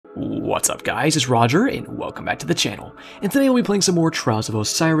What's up guys, it's Roger and welcome back to the channel. And today we'll be playing some more Trials of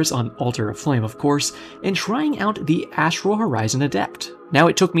Osiris on Altar of Flame of course, and trying out the Astral Horizon Adept. Now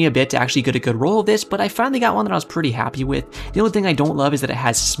it took me a bit to actually get a good roll of this, but I finally got one that I was pretty happy with. The only thing I don't love is that it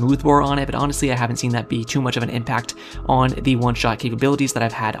has smoothbore on it, but honestly I haven't seen that be too much of an impact on the one-shot capabilities that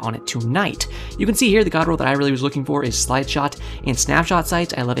I've had on it tonight. You can see here the god roll that I really was looking for is slide shot and snapshot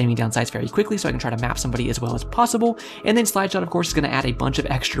sights. I love aiming down sights very quickly so I can try to map somebody as well as possible. And then slide shot of course is going to add a bunch of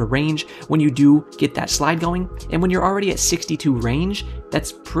extra range when you do get that slide going. And when you're already at 62 range,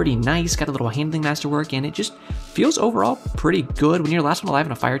 that's pretty nice. Got a little handling masterwork and it just feels overall pretty good. When you're last one alive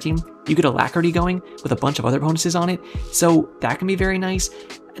in a fire team, you get alacrity going with a bunch of other bonuses on it, so that can be very nice.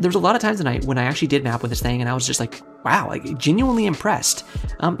 There's a lot of times tonight when I actually did map with this thing and I was just like, wow, like genuinely impressed.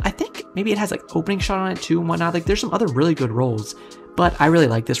 I think maybe it has like opening shot on it too and whatnot. Like there's some other really good rolls, but I really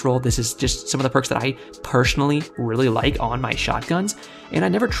like this roll. This is just some of the perks that I personally really like on my shotguns. And I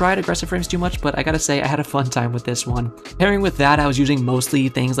never tried aggressive frames too much, but I gotta say I had a fun time with this one. Pairing with that, I was using mostly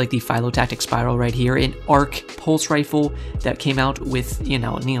things like the Phylotactic Spiral right here, an ARC pulse rifle that came out with, you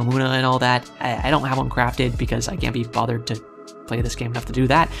know, Neomuna and all that. I don't have one crafted because I can't be bothered to play this game enough to do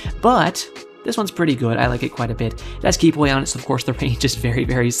that, but this one's pretty good. I like it quite a bit. It has keep away on it, so of course the range is very,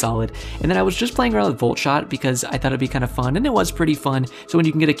 very solid. And then I was just playing around with Volt Shot because I thought it'd be kind of fun, and it was pretty fun. So when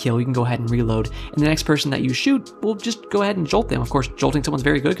you can get a kill, you can go ahead and reload, and the next person that you shoot will just go ahead and jolt them. Of course, jolting someone's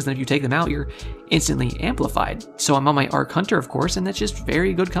very good because then if you take them out, you're instantly amplified. So I'm on my Arc Hunter, of course, and that's just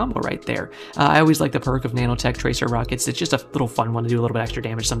very good combo right there. I always like the perk of Nanotech Tracer Rockets. It's just a little fun one to do a little bit extra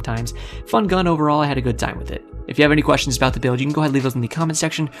damage sometimes. Fun gun overall. I had a good time with it. If you have any questions about the build, you can go ahead and leave those in the comment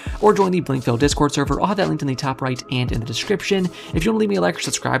section or join the Blinkville Discord server. I'll have that linked in the top right and in the description. If you want to leave me a like or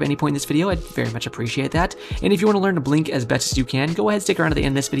subscribe at any point in this video, I'd very much appreciate that. And if you want to learn to blink as best as you can, go ahead and stick around to the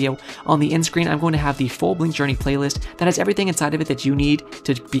end of this video. On the end screen, I'm going to have the full Blink Journey playlist that has everything inside of it that you need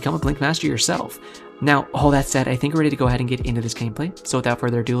to become a Blink Master yourself. Now, all that said, I think we're ready to go ahead and get into this gameplay. So without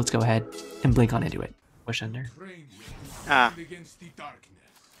further ado, let's go ahead and blink on into it. Push under. Ah.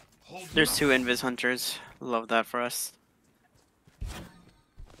 There's two Invis Hunters. Love that for us.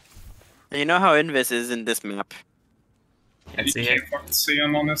 And you know how Invis is in this map. You can't fucking see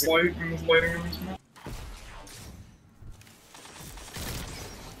him on this light, on this lighting on this map.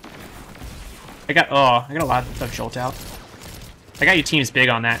 I got a lot of jolt out. I got your team's big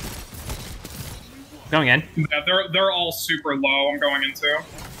on that. Going in. Yeah, they're all super low. I'm going into.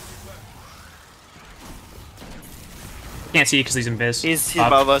 Can't see because he's invis. He's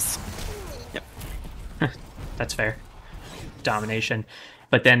above us. Yep. That's fair. Domination.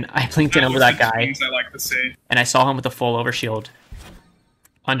 But then I blinked in over that guy, I like to see. and I saw him with a full overshield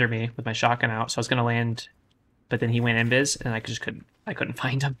under me with my shotgun out, so I was gonna land, but then he went invis, and I couldn't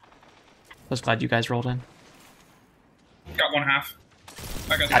find him. I was glad you guys rolled in. Got one half.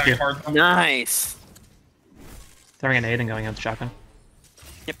 I got Got you. that hard. Nice. Throwing a nade and going out the shotgun.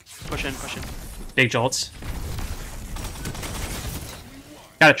 Yep. Push in, push in. Big jolts.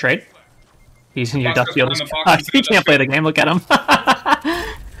 Got a trade. He's in your dust field. He can't play the game. Look at him.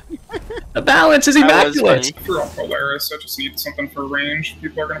 The balance is immaculate. For Polaris, I just need something for range.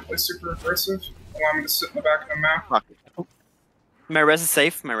 People are going to play super aggressive. Allow me to sit in the back of the map. Fuck. My res is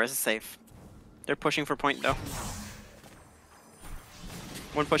safe. My res is safe. They're pushing for point though.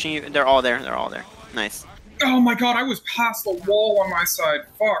 One pushing you. They're all there. They're all there. Nice. Oh my god, I was past the wall on my side.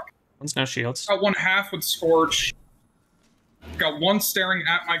 Fuck. One's no shields. Got one half with Scorch. Got one staring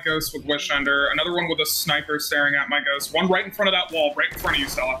at my ghost with Wish Under. Another one with a sniper staring at my ghost. One right in front of that wall. Right in front of you,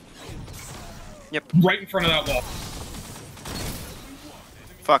 Stella. Yep. Right in front of that wall.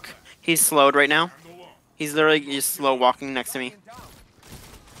 Fuck. He's slowed right now. He's literally just slow walking next to me.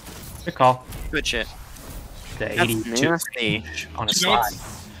 Good call. Good shit. The That's 82 nasty. on a Do you know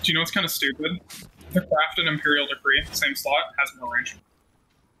slide. what's kind of stupid? The crafted Imperial Decree, same slot, has more range.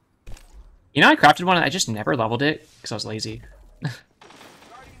 You know, I crafted one. I just never leveled it because I was lazy.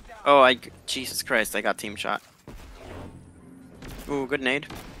 Oh, Jesus Christ! I got team shot. Ooh, good nade.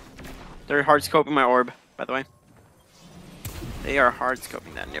 They're hard scoping my orb, by the way. They are hard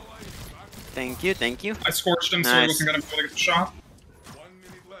scoping that. Yep. Thank you, thank you. I scorched him, so Nice. he wasn't going to be able to get the shot.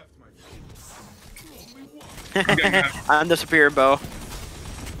 I'm getting that. I'm the superior bow.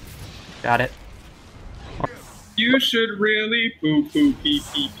 Got it. You should really poo-poo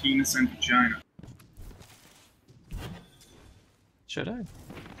pee-pee penis and vagina. Should I?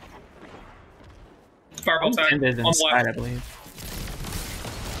 Fireball tag on Invis the inside, I left. believe.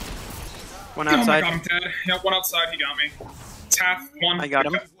 One Oh my outside. god, I'm dead. Yep, one outside, he got me. Taff, one. I got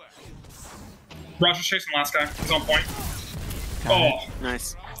him. Roger's chasing the last guy. He's on point. Got it. Oh,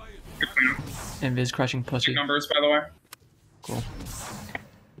 Nice. good cleanup. Invis crushing pussy. Two numbers, by the way. Cool.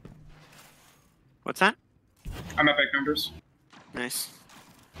 What's that? I'm at big numbers. Nice.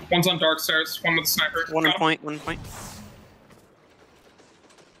 One's on dark stairs, one with a sniper. One Got him. point, 1 point.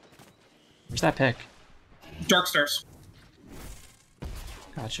 Where's that pick? Dark stairs.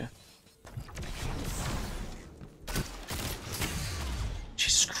 Gotcha.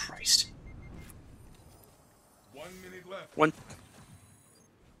 Jesus Christ. 1 minute left. One.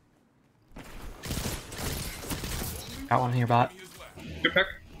 Got one here, bot. Good pick.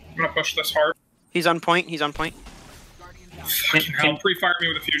 I'm gonna push this hard. He's on point. He's on point. Fucking hell, pre-fire me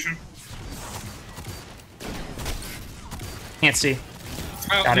with a fusion. Can't see.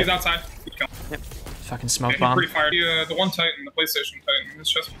 Oh, Got he's it. outside. Good kill. Fucking smoke Yeah, he bomb. pre-fired the one Titan, the PlayStation Titan. It's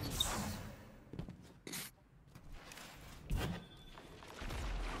just...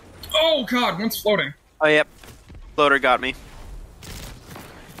 Oh god, one's floating. Oh, yep. Floater got me.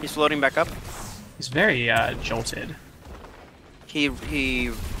 He's floating back up. He's very jolted. He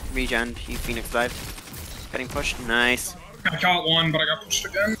regened. He Phoenix dived. Getting pushed. Nice. I got one, but I got pushed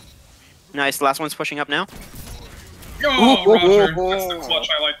again. Nice. Last one's pushing up now. Oh, Ooh, Roger. ooh, ooh. That's the clutch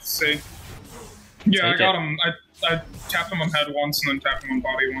I like to see. Yeah, Take I got it. him. I tapped him on head once, and then tapped him on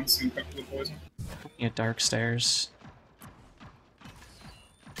body once, and took the poison. At dark stairs.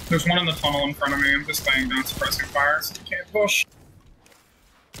 There's one in the tunnel in front of me. I'm just laying down suppressing fire, so you can't push.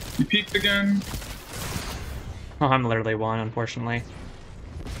 You peeked again. Oh, I'm literally one, unfortunately.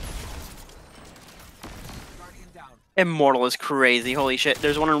 Immortal is crazy. Holy shit.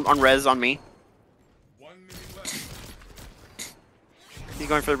 There's one on res on me. 1 minute left. He's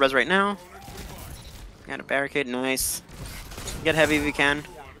going for the res right now. Got a barricade. Nice. Get heavy if you can.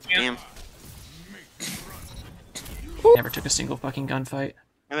 Damn. Never took a single fucking gunfight.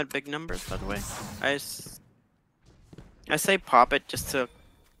 I'm at big numbers, by the way. I say pop it just to...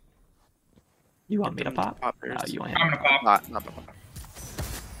 You want me Get to them pop? poppers. Oh, you want I'm him. gonna pop. Not pop.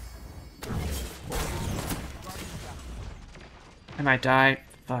 I might die.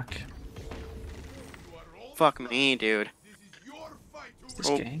 Fuck. Fuck me, dude. Your fight to This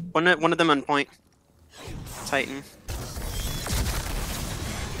Oh, game. one of them on point. Titan.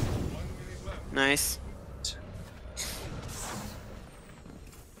 Nice.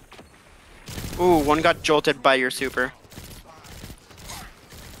 Ooh, one got jolted by your super.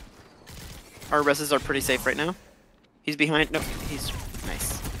 Our reses are pretty safe right now. He's behind. No, he's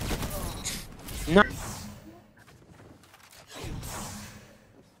nice. No.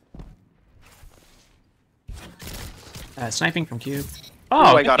 Sniping from Cube. Ooh,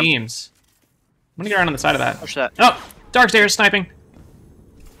 Oh, I got good him. teams. I'm gonna get around on the side of that. Push that. Oh, dark stairs sniping.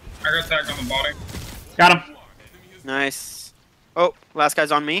 I got tagged on the body. Got him. Nice. Oh, last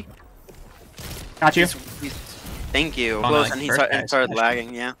guy's on me. Got you. Thank you. Oh, no, Close, like and he first started, guy's started finished.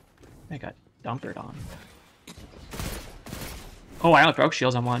 lagging. Yeah. I got dumpered on. Oh, I only broke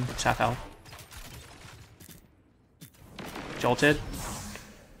shields on one. It's half health. Jolted.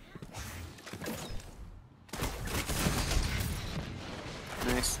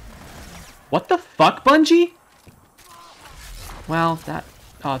 Nice. What the fuck, Bungie? Well, that...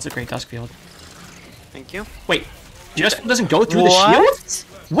 Oh, it's a great dusk field. Thank you. Wait, just doesn't go through the What? shield?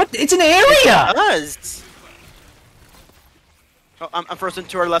 What? It's an area! Does. Oh, I'm frozen.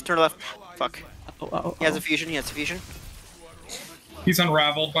 To our left. Fuck. Oh. He has a fusion. He's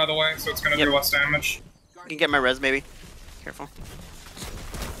unraveled, by the way, so it's gonna Yep. do less damage. I can get my res, maybe. Careful.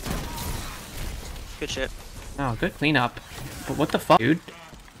 Good shit. Oh, good cleanup. But what the fuck, dude?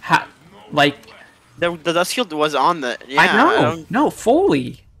 Like, The dust shield was on the. Yeah, I know. don't- No,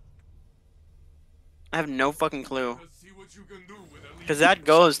 fully. I have no fucking clue. let's see what you can do with a Because that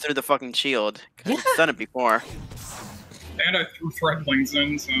goes through the fucking shield. 'Cause I've done it before. And I threw threadlings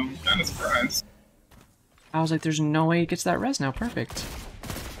in, so I'm kinda surprised. I was like, there's no way he gets that res now. Perfect.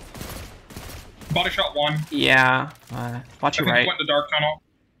 Body shot one. Yeah. Watch I your think right. he went to dark tunnel.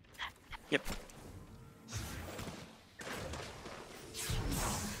 Yep.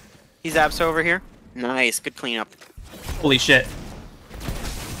 He's abs over here. Nice. Good cleanup. Holy shit.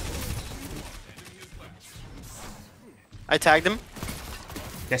 I tagged him.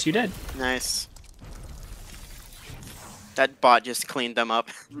 Yes, you did. Nice. That bot just cleaned them up.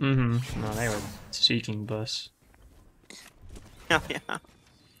 Mm-hmm. No, they were seeking bus. Hell yeah.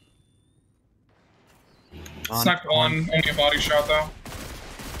 Sniped one, only a body shot though.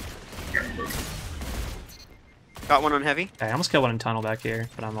 Got one on heavy. I almost killed one in tunnel back here,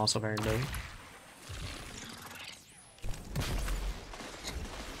 but I'm also very low.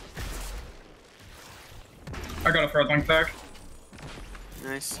 I got a threadling tag.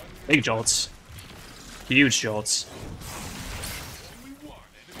 Nice. Big jolts. Huge jolts.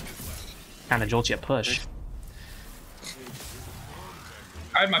 Kinda jolts you push.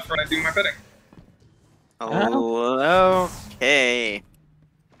 I had my thread, I do my bidding. Oh, okay.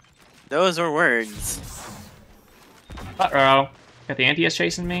 Those were words. Uh-oh. Got the Antius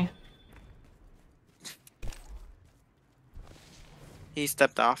chasing me. He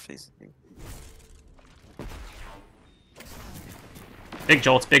stepped off. Big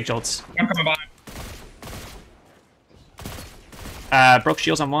jolts, big jolts. I'm coming by. Broke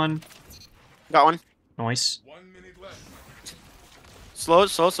shields on one. Got one. Nice. 1 minute left. Slow.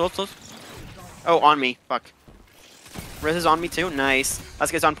 Oh, on me. Fuck. Riz is on me too. Nice.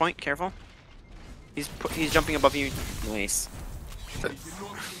 Let's get on point. Careful. He's jumping above you. Nice. You know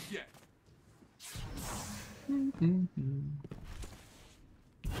what you get.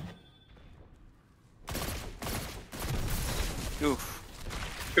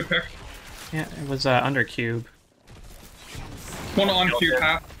 Oof. Good pick. Yeah, it was under cube. One on cube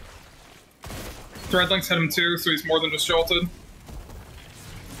half. Threadlink's hit him too, so he's more than just jolted.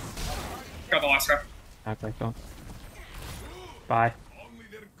 Got the last guy. Okay, cool. Bye.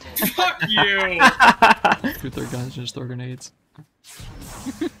 Fuck you! 2/3 guns just throw grenades.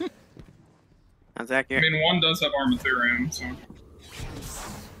 That's I accurate. mean, one does have Armathurium, so.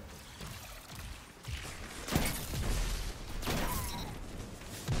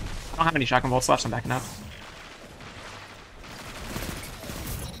 I don't have any shotgun bolts left, so I'm backing up.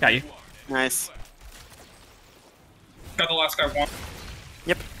 Got you. Nice. Got the last guy one.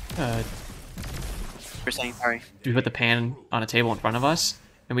 Yep. Uh, You're saying sorry. we put the pan on a table in front of us,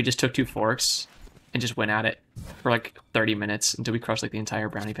 and we just took 2 forks and just went at it for like 30 minutes until we crushed like the entire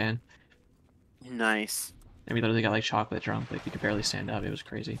brownie pan. Nice. And we literally got like chocolate drunk, like we could barely stand up. It was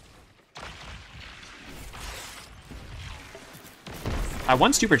crazy.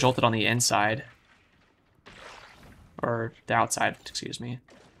 One super jolted on the inside. Or the outside, excuse me.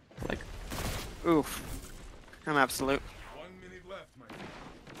 Like, Oof. I'm absolute. 1 minute left, my friend.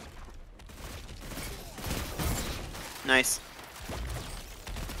 Nice.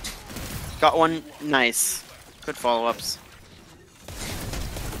 Got one. Nice. Good follow-ups.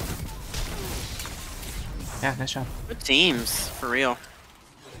 yeah, nice job. Good teams, for real.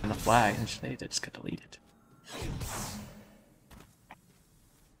 And the flag, they just got deleted.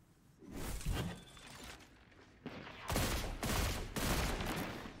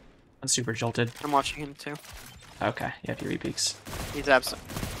 One super jolted. I'm watching him too. Okay, yeah, Fury peaks. He's absolute.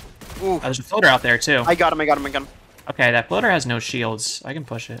 Ooh. There's a floater out there too. I got him. Okay, that floater has no shields. I can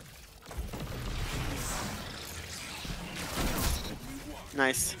push it.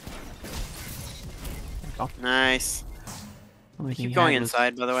 Nice. Go. Nice. Only thing Keep he going had was-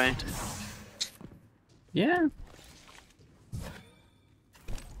 inside, by the way. Yeah.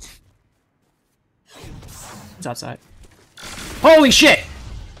 It's outside. Holy shit!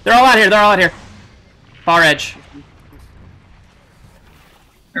 They're all out here. They're all out here. Far edge.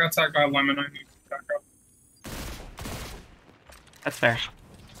 I got attacked by a lemon. I need to back up. That's fair.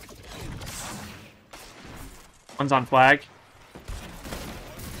 One's on flag.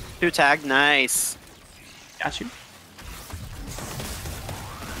 2 tag. Nice. Got you.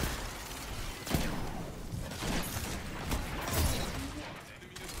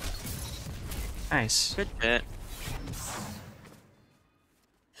 Nice. Good bit.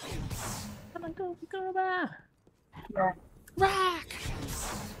 Rock.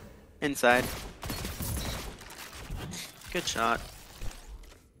 Inside. Good shot.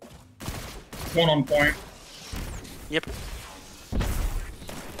 One on point. Yep.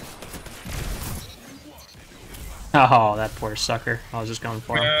 Oh, that poor sucker. I was just going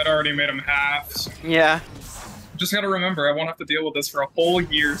for him. Yeah, it already made him half. So. Yeah. Just gotta remember, I won't have to deal with this for a whole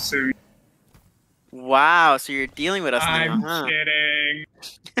year soon. Wow. So you're dealing with us I'm now, huh? kidding.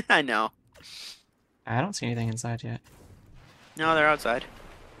 I know. I don't see anything inside yet. No, they're outside.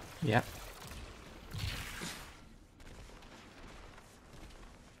 Yep.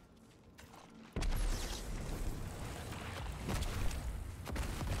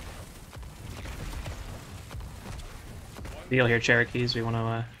 Deal here, Cherokees. We want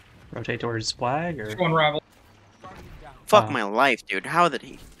to rotate towards flag, or Just unravel. Fuck my life, dude. How did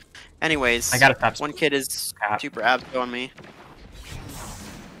he? Anyways. I got a top. One kid is Cap. super abso on me.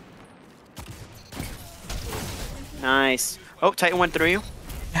 Nice. Oh, Titan went through you.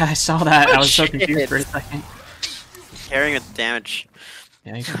 Yeah, I saw that. I Oh, was so shit. confused for a second. Carrying with damage.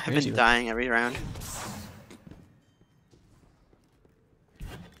 Yeah, you got I've crazy. been with dying every round.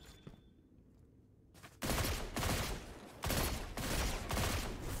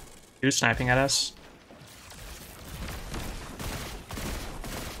 Who's sniping at us?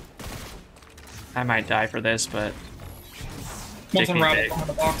 I might die for this, but One's Take me unraveled big. behind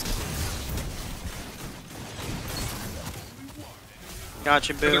the box.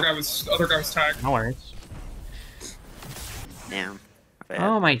 Gotcha, The other boo. guy was tagged. no worries. Damn. My bad.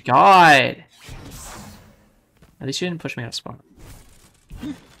 Oh my god! At least you didn't push me out of spot.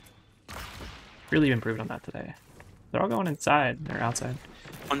 Really improved on that today. They're all going inside. They're outside.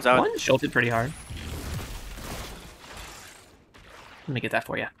 One's out. One jolted pretty hard. Let me get that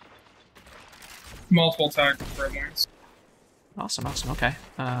for you. Multiple tag for wings. Awesome, awesome. Okay.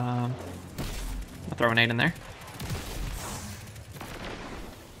 I'll throw a nade in there.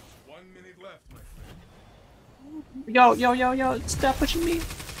 1 minute left, my friend. Yo, yo, yo, yo! Stop pushing me!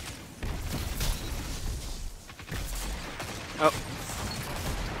 Oh.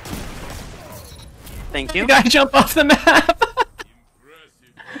 Thank you. The guy jump off the map!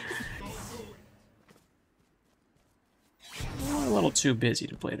 Impressive. Don't do it. I'm a little too busy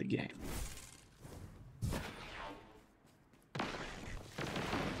to play the game.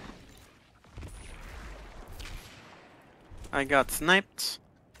 I got sniped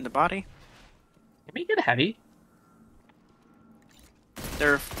in the body. Can we get heavy?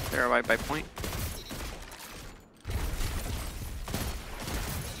 They're right by point.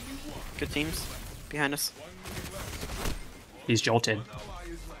 Good teams behind us. He's jolted.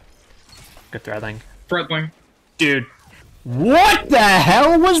 Good threadling. Threadling. Dude. What the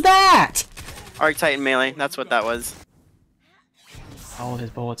hell was that? Arc Titan melee. That's what that was. All of his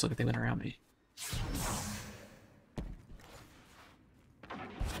bullets look like they went around me.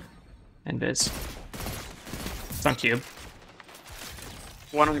 And Biz. It's on cube.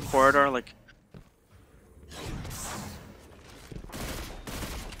 One on the corridor, like.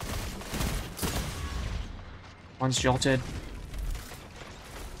 One's jolted.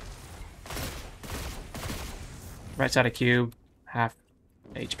 Right side of cube. Half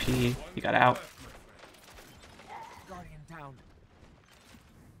HP. You got out.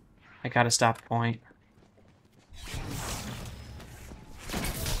 I gotta stop point.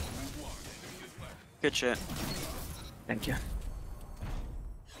 Good shit. Thank you.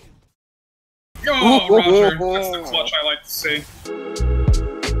 Oh, Roger. That's the clutch I like to see.